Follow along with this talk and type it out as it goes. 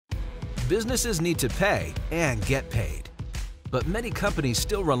Businesses need to pay and get paid. But many companies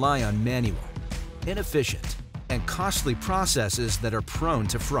still rely on manual, inefficient, and costly processes that are prone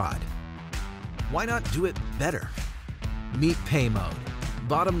to fraud. Why not do it better? Meet Paymode,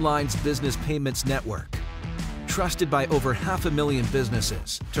 Bottomline's business payments network. Trusted by over 500,000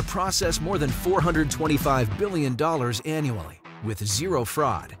 businesses to process more than $425 billion annually with zero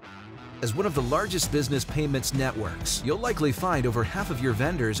fraud. As one of the largest business payments networks, you'll likely find over half of your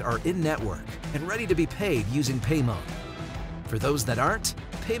vendors are in-network and ready to be paid using Paymode. For those that aren't,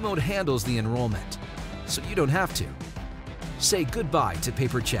 Paymode handles the enrollment, so you don't have to. Say goodbye to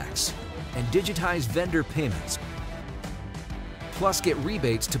paper checks and digitize vendor payments. Plus, get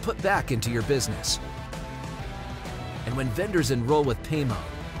rebates to put back into your business. And when vendors enroll with Paymode,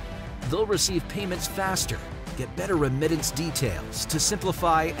 they'll receive payments faster, get better remittance details to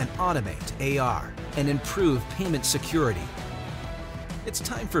simplify and automate AR and improve payment security. It's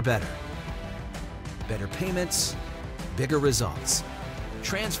time for better. Better payments, bigger results.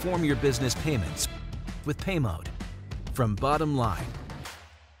 Transform your business payments with Paymode from Bottomline.